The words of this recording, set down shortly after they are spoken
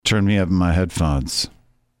Turn me up in my headphones.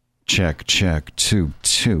 Check, 2,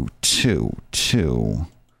 2, 2, 2.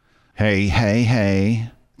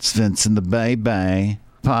 Hey. It's Vince and the Bay Bay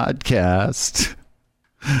podcast.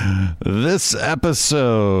 This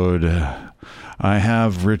episode, I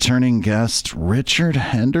have returning guest Richard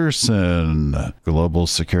Henderson, Global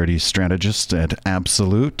Security Strategist at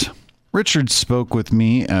Absolute. Richard spoke with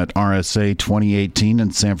me at RSA 2018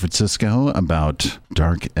 in San Francisco about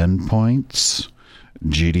dark endpoints,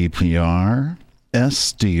 GDPR,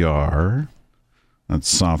 SDR, that's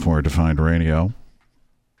software-defined radio.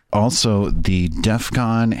 Also, the DEF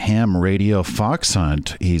CON ham radio fox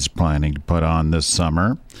hunt he's planning to put on this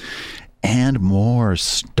summer, and more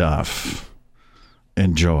stuff.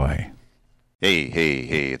 Enjoy. Hey,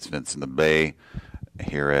 it's Vince in the Bay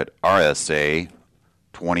here at RSA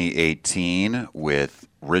 2018 with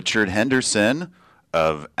Richard Henderson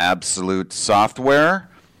of Absolute Software.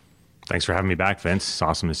 Thanks for having me back, Vince. It's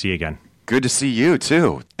awesome to see you again. Good to see you,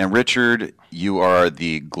 too. And Richard, you are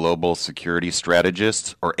the Global Security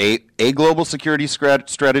Strategist, or a Global Security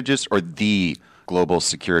Strategist, or the Global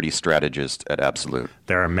Security Strategist at Absolute?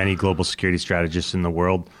 There are many Global Security Strategists in the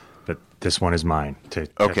world, but this one is mine. To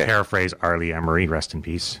paraphrase Arlie Emery, rest in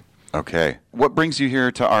peace. Okay. What brings you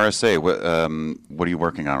here to RSA? What are you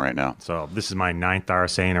working on right now? So this is my 9th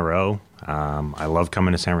RSA in a row. I love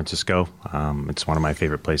coming to San Francisco. It's one of my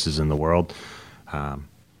favorite places in the world.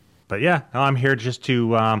 But yeah, I'm here just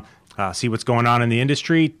to see what's going on in the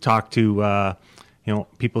industry, talk to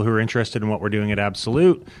people who are interested in what we're doing at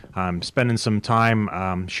Absolute. I'm spending some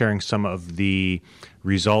time sharing some of the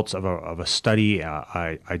results of a study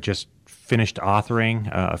I just finished authoring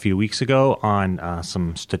a few weeks ago on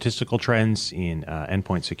some statistical trends in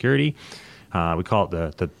endpoint security. We call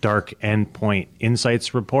it the Dark Endpoint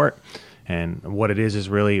Insights Report. And what it is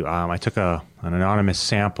really, I took an anonymous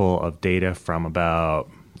sample of data from about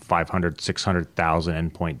 500,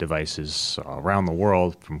 600,000 endpoint devices around the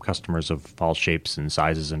world from customers of all shapes and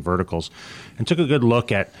sizes and verticals, and took a good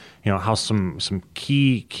look at how some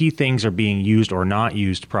key things are being used or not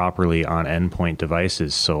used properly on endpoint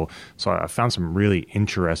devices. So I found some really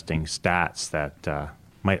interesting stats that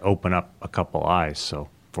might open up a couple eyes. So,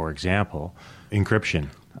 for example, encryption.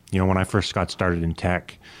 When I first got started in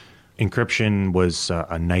tech, encryption was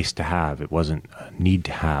a nice to have. It wasn't a need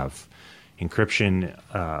to have. Encryption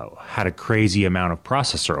had a crazy amount of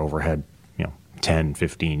processor overhead, 10,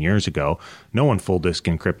 15 years ago. No one full disk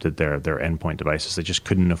encrypted their endpoint devices. They just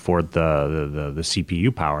couldn't afford the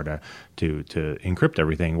CPU power to encrypt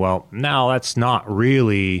everything. Well, now that's not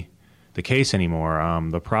really the case anymore.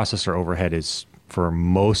 The processor overhead is, for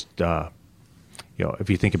most, if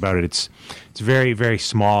you think about it, it's very, very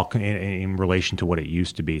small in relation to what it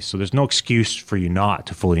used to be. So there's no excuse for you not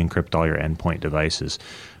to fully encrypt all your endpoint devices.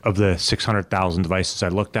 Of the 600,000 devices I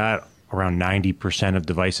looked at, around 90% of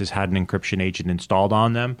devices had an encryption agent installed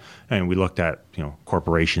on them. And we looked at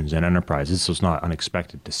corporations and enterprises, so it's not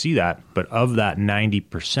unexpected to see that. But of that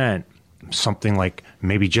 90%, something like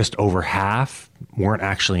maybe just over half weren't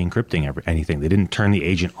actually encrypting anything. They didn't turn the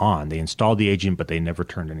agent on. They installed the agent, but they never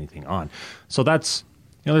turned anything on. So that's,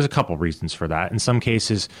 there's a couple reasons for that. In some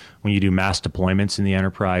cases, when you do mass deployments in the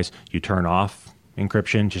enterprise, you turn off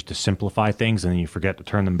encryption just to simplify things, and then you forget to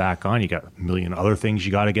turn them back on. You got a million other things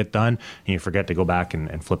you got to get done, and you forget to go back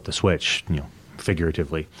and flip the switch,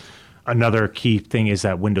 figuratively. Another key thing is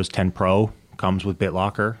that Windows 10 Pro comes with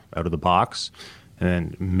BitLocker out of the box. And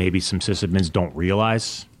then maybe some sysadmins don't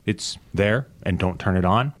realize it's there and don't turn it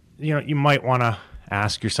on. You might want to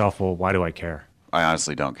ask yourself, well, why do I care? I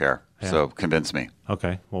honestly don't care. Yeah. So convince me.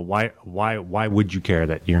 Okay. Well, why would you care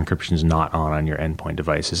that your encryption is not on your endpoint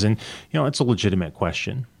devices? And, it's a legitimate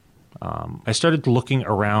question. I started looking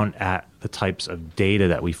around at the types of data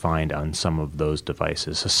that we find on some of those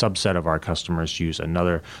devices. A subset of our customers use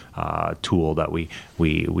another tool that we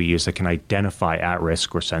use that can identify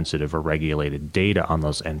at-risk or sensitive or regulated data on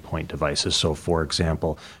those endpoint devices. So, for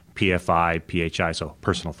example, PFI, PHI, so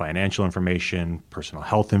personal financial information, personal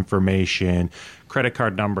health information, credit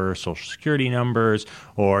card numbers, social security numbers,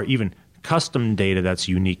 or even custom data that's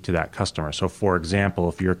unique to that customer. So, for example,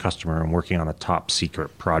 if you're a customer and working on a top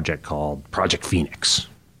secret project called Project Phoenix,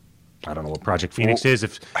 I don't know what Project Phoenix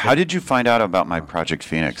is. How did you find out about my Project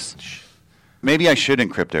Phoenix? Maybe I should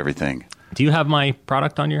encrypt everything. Do you have my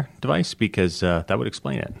product on your device? Because that would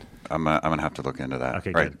explain it. I'm going to have to look into that.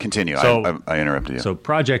 Okay, right, good. Continue. So, I interrupted you. So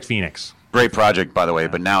Project Phoenix. Great project, by the way,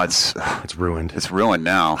 but now it's ruined. It's ruined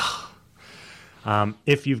now.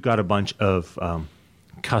 If you've got a bunch of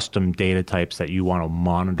custom data types that you want to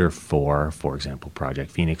monitor for example,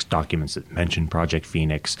 Project Phoenix, documents that mention Project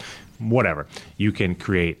Phoenix, whatever, you can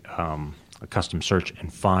create a custom search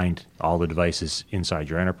and find all the devices inside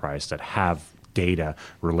your enterprise that have data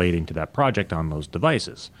relating to that project on those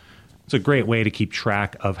devices. It's a great way to keep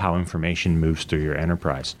track of how information moves through your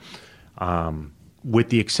enterprise. With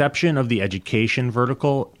the exception of the education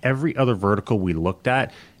vertical, every other vertical we looked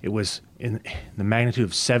at, it was in the magnitude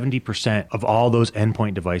of 70% of all those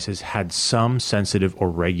endpoint devices had some sensitive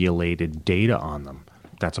or regulated data on them.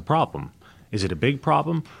 That's a problem. Is it a big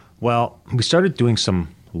problem? Well, we started doing some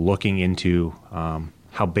looking into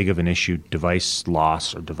how big of an issue device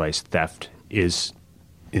loss or device theft is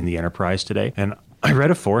in the enterprise today. And I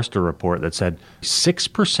read a Forrester report that said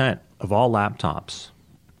 6% of all laptops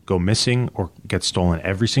go missing or get stolen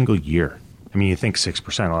every single year. I mean, you think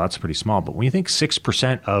 6%, well, that's pretty small. But when you think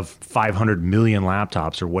 6% of 500 million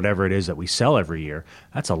laptops or whatever it is that we sell every year,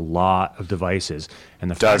 that's a lot of devices.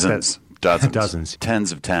 And the dozens, dozens,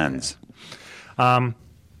 tens of tens. I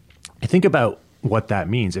think about what that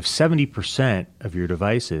means. If 70% of your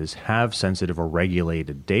devices have sensitive or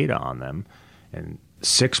regulated data on them, and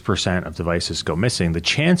 6% of devices go missing, the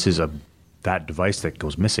chances of that device that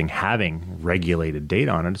goes missing having regulated data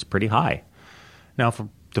on it is pretty high. Now, if a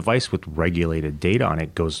device with regulated data on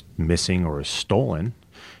it goes missing or is stolen,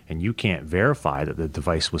 and you can't verify that the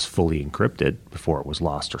device was fully encrypted before it was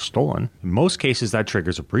lost or stolen, in most cases that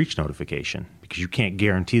triggers a breach notification because you can't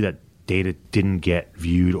guarantee that data didn't get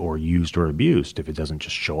viewed or used or abused if it doesn't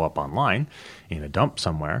just show up online in a dump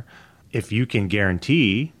somewhere. If you can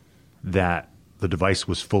guarantee that the device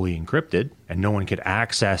was fully encrypted and no one could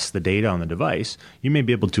access the data on the device, you may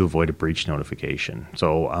be able to avoid a breach notification.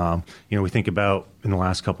 So, we think about in the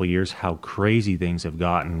last couple of years how crazy things have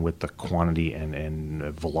gotten with the quantity and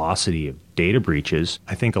velocity of data breaches.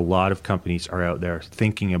 I think a lot of companies are out there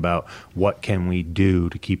thinking about what can we do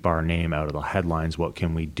to keep our name out of the headlines? What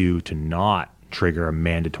can we do to not trigger a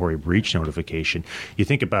mandatory breach notification? You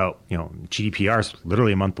think about, GDPR is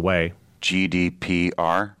literally a month away.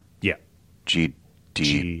 GDPR? Yeah.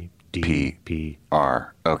 GDPR.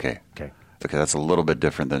 Okay, that's a little bit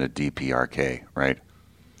different than a DPRK, right?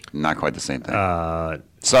 Not quite the same thing.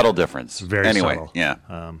 Subtle difference. Very anyway, subtle.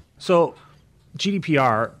 Yeah. So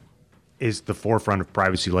GDPR is the forefront of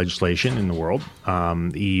privacy legislation in the world.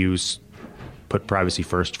 The EU's put privacy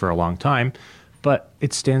first for a long time, but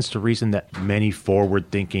it stands to reason that many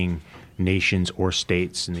forward-thinking nations or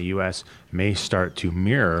states in the U.S. may start to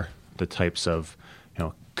mirror the types of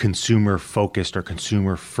consumer-focused or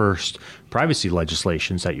consumer-first privacy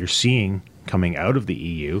legislations that you're seeing coming out of the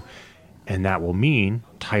EU, and that will mean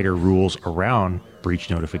tighter rules around breach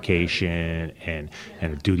notification and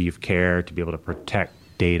a duty of care to be able to protect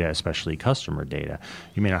data, especially customer data.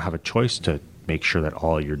 You may not have a choice to make sure that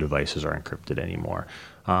all your devices are encrypted anymore.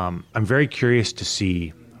 I'm very curious to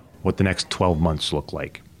see what the next 12 months look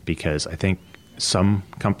like, because I think some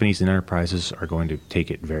companies and enterprises are going to take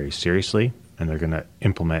it very seriously, and they're going to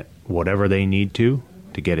implement whatever they need to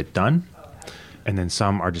get it done. And then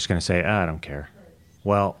some are just going to say, I don't care.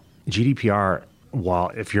 Well, GDPR, while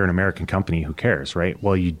if you're an American company, who cares, right?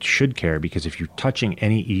 Well, you should care, because if you're touching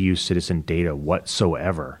any EU citizen data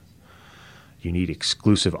whatsoever, you need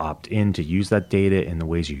exclusive opt-in to use that data in the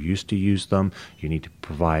ways you used to use them. You need to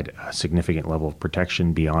provide a significant level of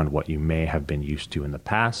protection beyond what you may have been used to in the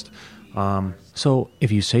past. So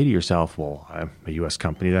if you say to yourself, well, I'm a U.S.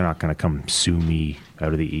 company, they're not going to come sue me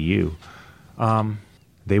out of the EU,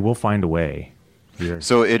 they will find a way.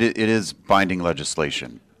 So it is binding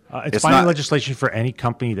legislation. It's binding legislation for any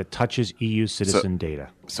company that touches EU citizen data.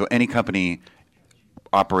 So any company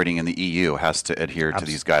operating in the EU has to adhere to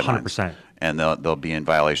these guidelines. 100%. And they'll be in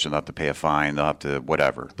violation. They'll have to pay a fine. They'll have to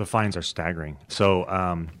whatever. The fines are staggering. So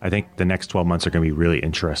I think the next 12 months are going to be really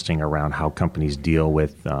interesting around how companies deal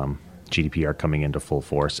with GDPR coming into full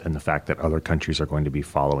force, and the fact that other countries are going to be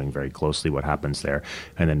following very closely what happens there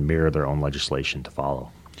and then mirror their own legislation to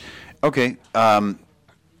follow. Okay.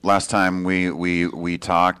 Last time we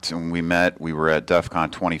talked and we met, we were at DEF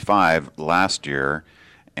CON 25 last year,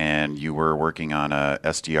 and you were working on a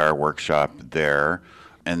SDR workshop there.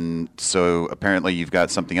 And so apparently you've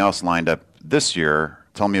got something else lined up this year.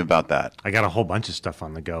 Tell me about that. I got a whole bunch of stuff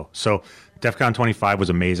on the go. So DEF CON 25 was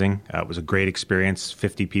amazing. It was a great experience.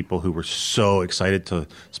 50 people who were so excited to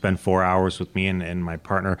spend 4 hours with me and my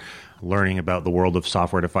partner learning about the world of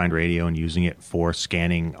software-defined radio and using it for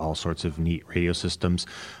scanning all sorts of neat radio systems.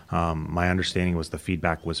 My understanding was the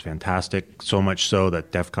feedback was fantastic, so much so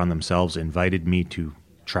that DEF CON themselves invited me to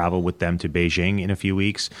travel with them to Beijing in a few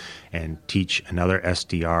weeks and teach another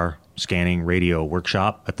SDR scanning radio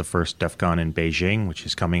workshop at the first DEF CON in Beijing, which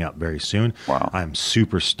is coming up very soon. Wow. I'm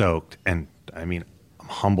super stoked, and I'm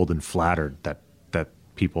humbled and flattered that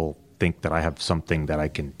people think that I have something that I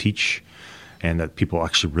can teach and that people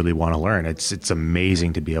actually really want to learn. It's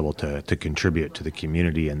amazing to be able to contribute to the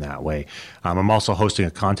community in that way. I'm also hosting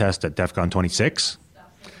a contest at DEF CON 26.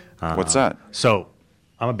 What's that? So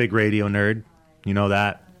I'm a big radio nerd. You know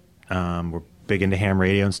that. We're big into ham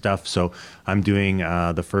radio and stuff. So I'm doing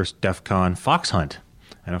the first DEF CON fox hunt.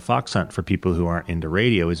 And a fox hunt, for people who aren't into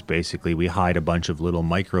radio, is basically we hide a bunch of little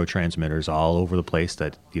micro transmitters all over the place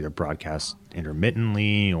that either broadcast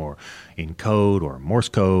intermittently or in code or Morse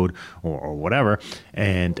code or whatever.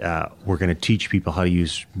 And we're going to teach people how to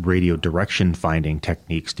use radio direction finding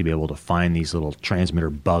techniques to be able to find these little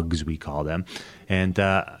transmitter bugs, we call them, and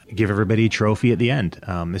give everybody a trophy at the end.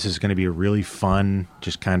 This is going to be a really fun,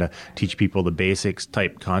 just kind of teach people the basics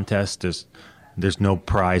type contest. There's no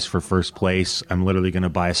prize for first place. I'm literally going to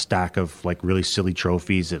buy a stack of like really silly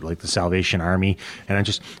trophies at like the Salvation Army. And I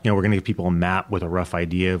just, we're going to give people a map with a rough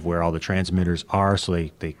idea of where all the transmitters are, so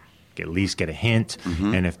they at least get a hint.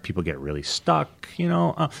 And if people get really stuck,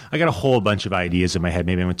 I got a whole bunch of ideas in my head.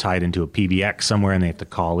 Maybe I'm going to tie it into a PBX somewhere and they have to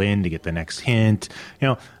call in to get the next hint.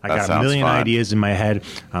 I got a million ideas in my head.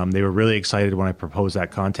 They were really excited when I proposed that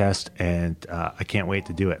contest, and I can't wait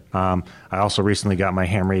to do it. I also recently got my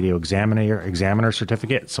ham radio examiner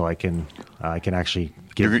certificate, so I can actually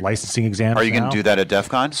give licensing exams. Are you going to do that at DEF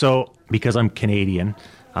CON? So because I'm Canadian,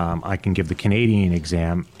 I can give the Canadian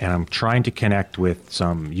exam, and I'm trying to connect with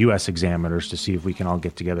some U.S. examiners to see if we can all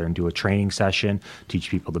get together and do a training session, teach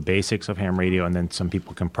people the basics of ham radio, and then some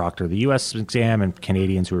people can proctor the U.S. exam, and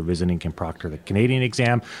Canadians who are visiting can proctor the Canadian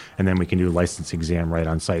exam, and then we can do a license exam right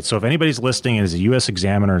on site. So if anybody's listening and is a U.S.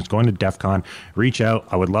 examiner and is going to DEF CON, reach out.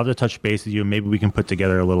 I would love to touch base with you. Maybe we can put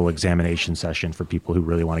together a little examination session for people who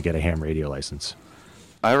really want to get a ham radio license.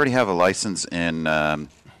 I already have a license in the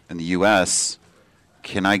U.S.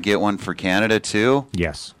 Can I get one for Canada too?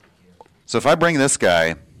 Yes. So if I bring this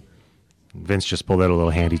guy, Vince just pulled out a little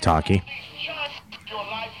handy talkie.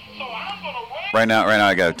 Right now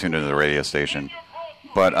I got to tune into the radio station.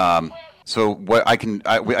 But so what I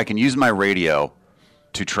can use my radio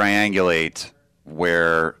to triangulate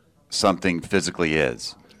where something physically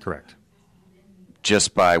is. Correct.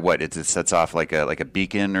 Just by what it sets off like a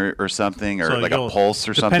beacon or something, or so like a pulse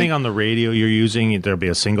or something. Depending on the radio you're using, there'll be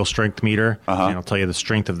a single strength meter, and it'll tell you the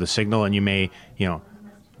strength of the signal. And you may,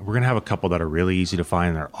 we're gonna have a couple that are really easy to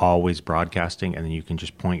find. They're always broadcasting, and then you can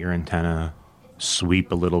just point your antenna,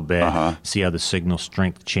 sweep a little bit, see how the signal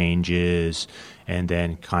strength changes, and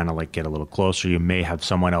then kind of like get a little closer. You may have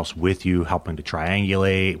someone else with you helping to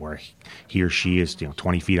triangulate, where he or she is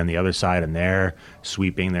 20 feet on the other side and they're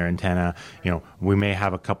sweeping their antenna. We may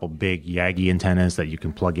have a couple big Yagi antennas that you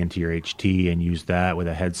can plug into your HT and use that with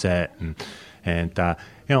a headset. And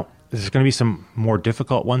there's going to be some more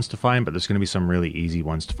difficult ones to find, but there's going to be some really easy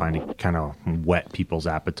ones to find to kind of whet people's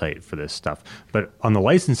appetite for this stuff. But on the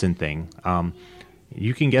licensing thing,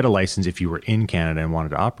 you can get a license if you were in Canada and wanted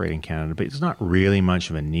to operate in Canada, but it's not really much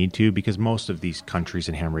of a need to, because most of these countries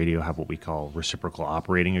in ham radio have what we call reciprocal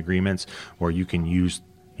operating agreements, where you can use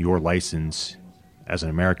your license as an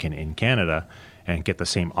American in Canada and get the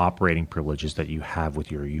same operating privileges that you have with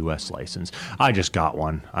your U.S. license. I just got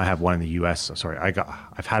one. I have one in the U.S. Sorry,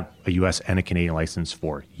 I've had a U.S. and a Canadian license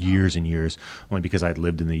for years and years, only because I'd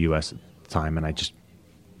lived in the U.S. at the time, and I just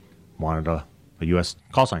wanted a U.S.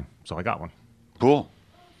 call sign, so I got one. Cool.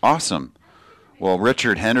 Awesome. Well,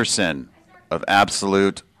 Richard Henderson of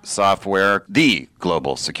Absolute Software, the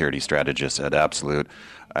global security strategist at Absolute.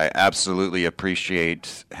 I absolutely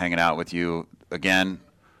appreciate hanging out with you again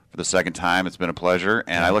for the second time. It's been a pleasure,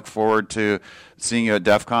 and I look forward to seeing you at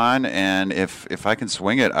DEF CON, and if I can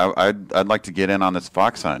swing it, I'd like to get in on this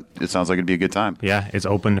fox hunt. It sounds like it'd be a good time. Yeah, it's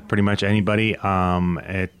open to pretty much anybody.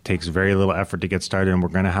 It takes very little effort to get started, and we're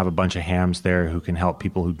going to have a bunch of hams there who can help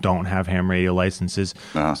people who don't have ham radio licenses.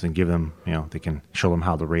 So give them, they can show them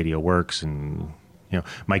how the radio works, and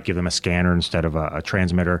might give them a scanner instead of a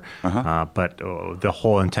transmitter. But the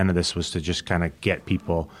whole intent of this was to just kind of get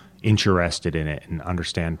people interested in it and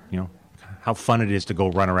understand, how fun it is to go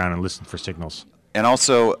run around and listen for signals. And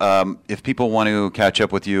also, if people want to catch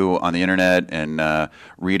up with you on the internet and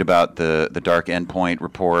read about the Dark Endpoint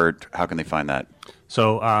report, how can they find that?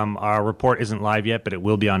 So our report isn't live yet, but it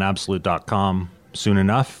will be on absolute.com soon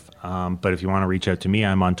enough. But if you want to reach out to me,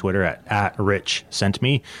 I'm on Twitter at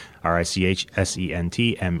RichSentme,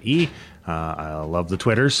 RichSentme. I love the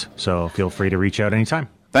Twitters, so feel free to reach out anytime.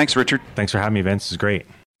 Thanks, Richard. Thanks for having me, Vince. It's great.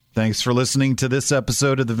 Thanks for listening to this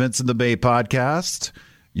episode of the Vince in the Bay podcast.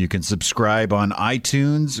 You can subscribe on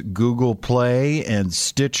iTunes, Google Play, and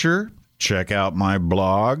Stitcher. Check out my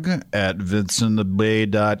blog at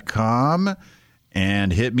vinceinthebay.com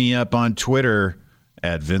and hit me up on Twitter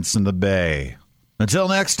at Vince in the Bay. Until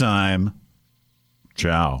next time,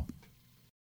 Ciao.